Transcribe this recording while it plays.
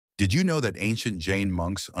Did you know that ancient Jain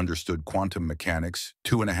monks understood quantum mechanics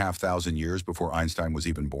 2,500 years before Einstein was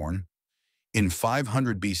even born? In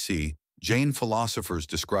 500 BC, Jain philosophers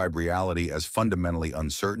described reality as fundamentally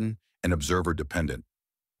uncertain and observer-dependent.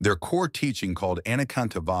 Their core teaching, called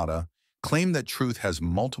Anekantavada, claimed that truth has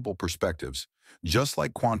multiple perspectives, just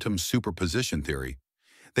like quantum superposition theory.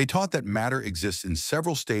 They taught that matter exists in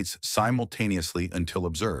several states simultaneously until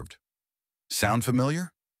observed. Sound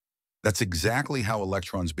familiar? That's exactly how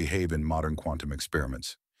electrons behave in modern quantum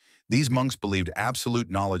experiments. These monks believed absolute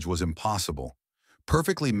knowledge was impossible,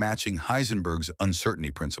 perfectly matching Heisenberg's uncertainty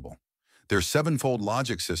principle. Their sevenfold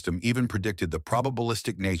logic system even predicted the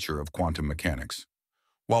probabilistic nature of quantum mechanics.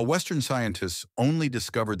 While Western scientists only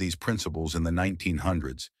discovered these principles in the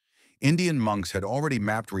 1900s, Indian monks had already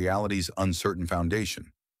mapped reality's uncertain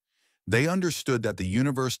foundation. They understood that the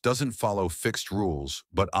universe doesn't follow fixed rules,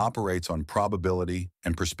 but operates on probability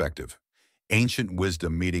and perspective. Ancient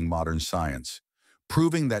wisdom meeting modern science,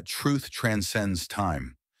 proving that truth transcends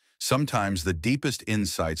time. Sometimes the deepest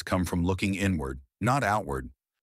insights come from looking inward, not outward.